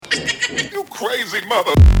crazy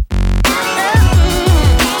mother.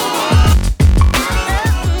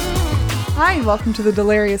 Hi, and welcome to the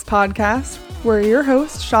Delarious Podcast, where your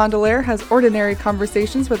host, Sean Delaire, has ordinary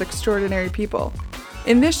conversations with extraordinary people.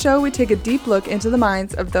 In this show, we take a deep look into the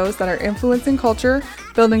minds of those that are influencing culture,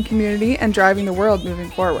 building community, and driving the world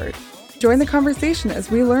moving forward. Join the conversation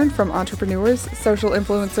as we learn from entrepreneurs, social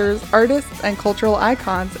influencers, artists, and cultural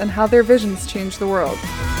icons and how their visions change the world.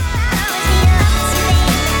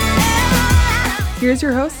 Here's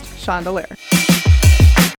your host, Sean Delaire.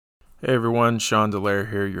 Hey everyone, Sean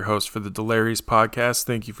Delaire here, your host for the Delarious Podcast.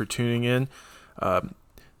 Thank you for tuning in.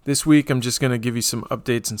 This week I'm just going to give you some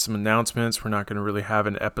updates and some announcements. We're not going to really have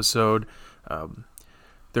an episode.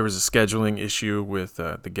 There was a scheduling issue with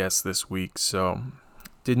the guests this week, so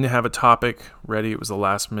didn't have a topic ready. It was a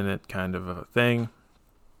last minute kind of a thing.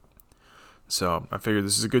 So I figured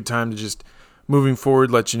this is a good time to just moving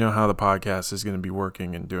forward, let you know how the podcast is going to be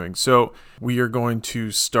working and doing. So we are going to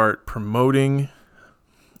start promoting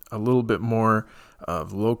a little bit more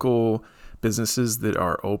of local businesses that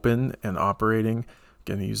are open and operating.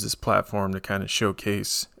 Going to use this platform to kind of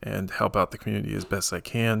showcase and help out the community as best I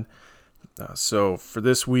can. So for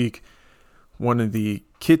this week, one of the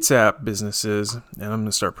Kitsap businesses, and I'm going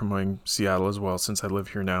to start promoting Seattle as well since I live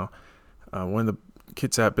here now. One of the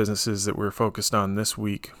Kitsap businesses that we're focused on this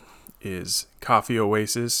week is Coffee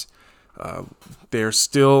Oasis. They're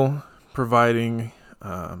still providing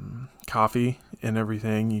coffee and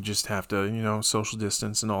everything. You just have to, social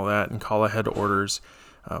distance and all that and call ahead orders.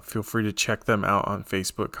 Feel free to check them out on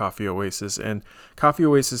Facebook, Coffee Oasis. And Coffee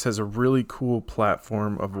Oasis has a really cool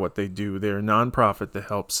platform of what they do. They're a nonprofit that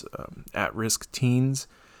helps at-risk teens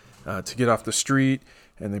to get off the street,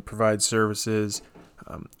 and they provide services.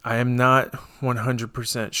 I am not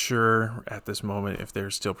 100% sure at this moment if they're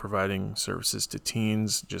still providing services to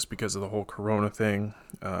teens just because of the whole corona thing.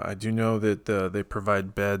 I do know that they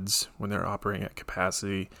provide beds when they're operating at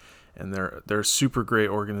capacity, and they're a super great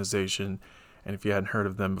organization. And if you hadn't heard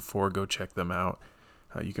of them before, go check them out.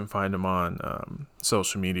 You can find them on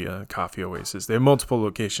social media, Coffee Oasis. They have multiple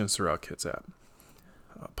locations throughout Kitsap.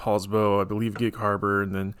 Paulsbo, I believe Gig Harbor,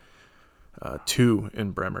 and then 2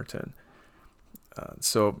 in Bremerton.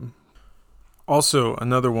 So also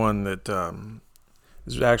another one that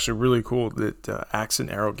is actually really cool that Axe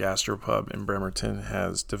and Arrow Gastropub in Bremerton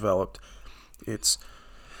has developed. It's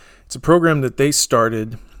a program that they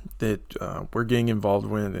started that we're getting involved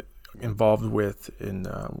with in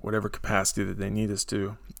whatever capacity that they need us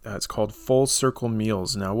to. It's called Full Circle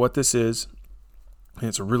Meals. Now what this is,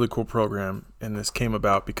 it's a really cool program, and this came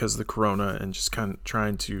about because of the corona and just kind of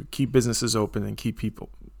trying to keep businesses open and keep people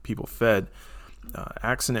fed.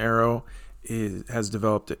 Axe and Arrow has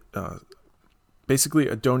developed basically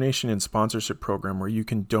a donation and sponsorship program where you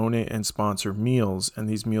can donate and sponsor meals, and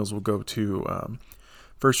these meals will go to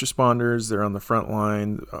first responders. They're on the front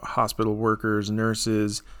line, hospital workers,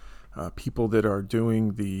 nurses, people that are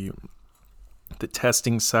doing the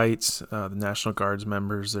testing sites, the National Guards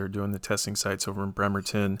members. They're doing the testing sites over in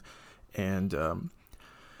Bremerton, and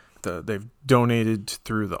they've donated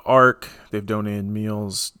through the ARC. They've donated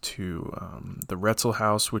meals to the Retzel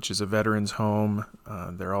House, which is a veterans home.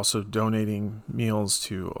 They're also donating meals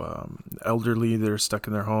to elderly that are stuck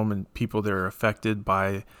in their home and people that are affected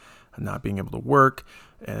by not being able to work.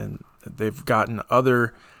 And they've gotten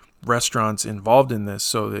other restaurants involved in this,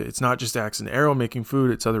 so that it's not just Axe and Arrow making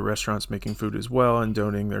food, it's other restaurants making food as well and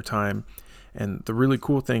donating their time. And the really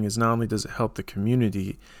cool thing is not only does it help the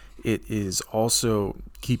community, it is also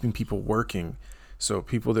keeping people working. So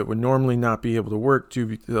people that would normally not be able to work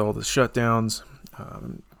due to all the shutdowns,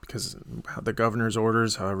 because the governor's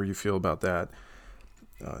orders, however you feel about that,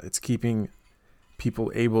 it's keeping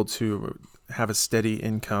people able to have a steady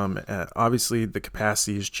income. Obviously, the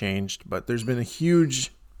capacity has changed, but there's been a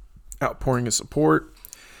huge outpouring of support.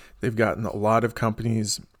 They've gotten a lot of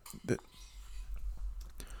companies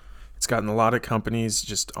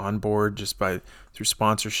just on board just through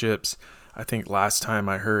sponsorships. I think last time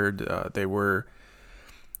I heard they were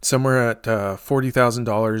somewhere at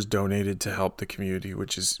 $40,000 donated to help the community,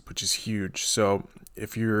 which is huge. So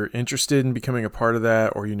if you're interested in becoming a part of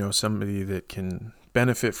that, or somebody that can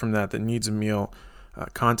benefit from that needs a meal,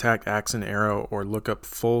 contact Axe and Arrow or look up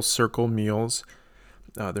Full Circle Meals.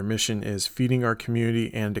 Their mission is feeding our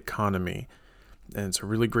community and economy. And it's a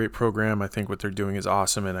really great program. I think what they're doing is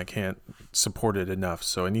awesome, and I can't support it enough.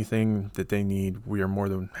 So anything that they need, we are more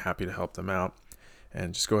than happy to help them out.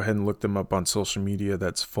 And just go ahead and look them up on social media.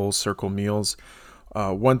 That's Full Circle Meals.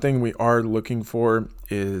 One thing we are looking for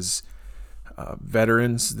is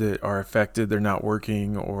veterans that are affected. They're not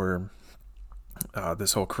working, or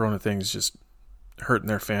this whole corona thing is just hurting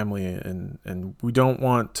their family, and we don't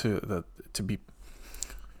want to be,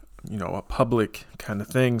 a public kind of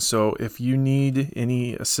thing. So if you need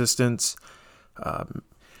any assistance,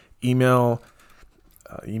 email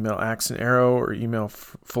Axe and Arrow or email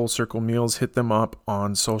Full Circle Meals. Hit them up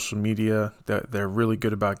on social media. They're really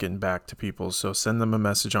good about getting back to people. So send them a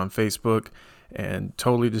message on Facebook, and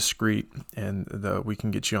totally discreet, and we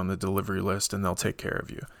can get you on the delivery list, and they'll take care of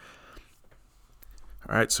you.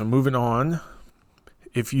 All right, so moving on.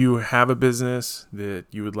 If you have a business that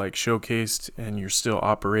you would like showcased and you're still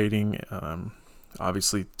operating,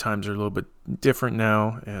 obviously times are a little bit different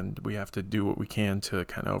now, and we have to do what we can to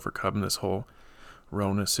kind of overcome this whole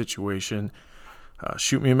Rona situation.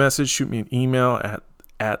 Shoot me a message, shoot me an email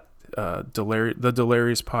at the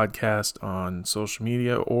Delarious Podcast on social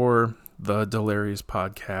media, or the Delarious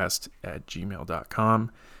Podcast at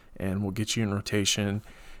gmail.com, and we'll get you in rotation.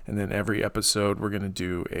 And then every episode we're going to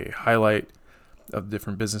do a highlight of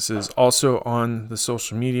different businesses. Also on the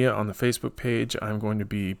social media, on the Facebook page, I'm going to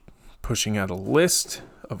be pushing out a list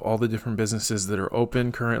of all the different businesses that are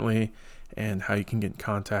open currently, and how you can get in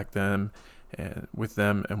contact with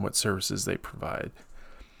them and what services they provide.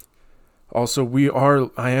 Also,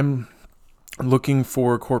 I am looking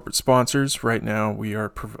for corporate sponsors. Right now,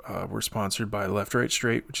 we're sponsored by Left Right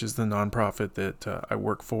Straight, which is the nonprofit that I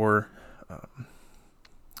work for.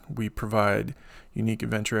 We provide unique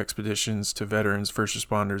adventure expeditions to veterans, first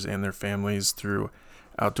responders, and their families through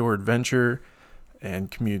outdoor adventure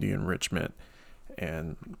and community enrichment.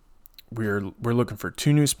 And we're looking for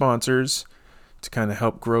 2 new sponsors to kind of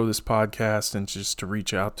help grow this podcast and just to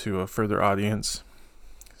reach out to a further audience.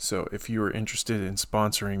 So if you are interested in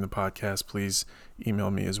sponsoring the podcast, please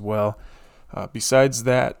email me as well. Besides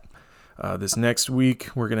that, this next week,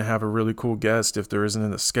 we're going to have a really cool guest if there isn't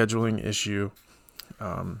a scheduling issue.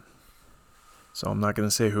 So I'm not going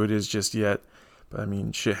to say who it is just yet, but I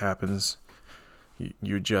mean, shit happens.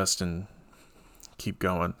 You adjust and keep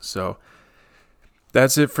going. So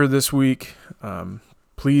that's it for this week.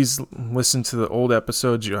 Please listen to the old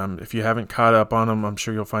episodes. If you haven't caught up on them, I'm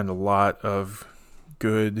sure you'll find a lot of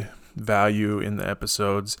good value in the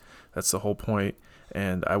episodes. That's the whole point.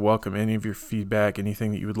 And I welcome any of your feedback,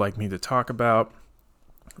 anything that you would like me to talk about.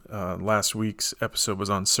 Last week's episode was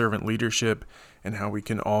on servant leadership and how we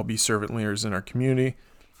can all be servant leaders in our community.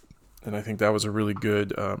 And I think that was a really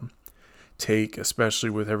good take, especially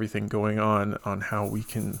with everything going on how we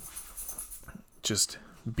can just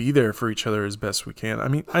be there for each other as best we can. I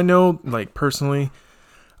mean, I know, personally,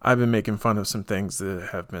 I've been making fun of some things that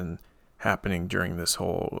have been happening during this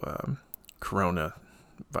whole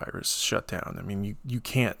coronavirus shutdown. I mean, you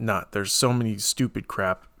can't not. There's so many stupid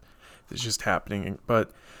crap that's just happening.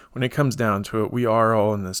 But when it comes down to it, we are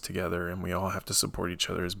all in this together, and we all have to support each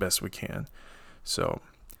other as best we can. So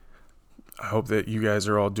I hope that you guys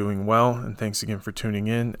are all doing well, and thanks again for tuning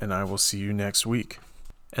in, and I will see you next week.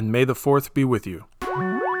 And may the 4th be with you.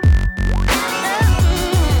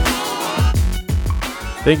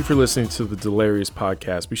 Thank you for listening to the Delarious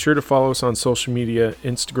Podcast. Be sure to follow us on social media,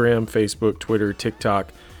 Instagram, Facebook, Twitter,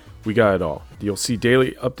 TikTok. We got it all. You'll see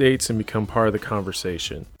daily updates and become part of the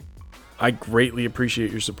conversation. I greatly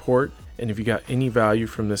appreciate your support, and if you got any value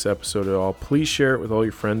from this episode at all, please share it with all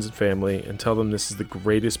your friends and family and tell them this is the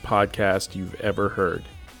greatest podcast you've ever heard,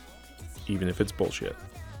 even if it's bullshit.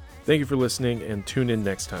 Thank you for listening, and tune in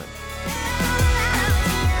next time.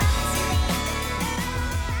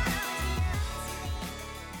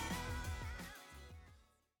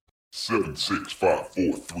 7, 6, 5,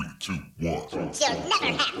 4, 3, 2, 1. You'll never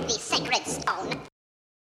have the sacred stone.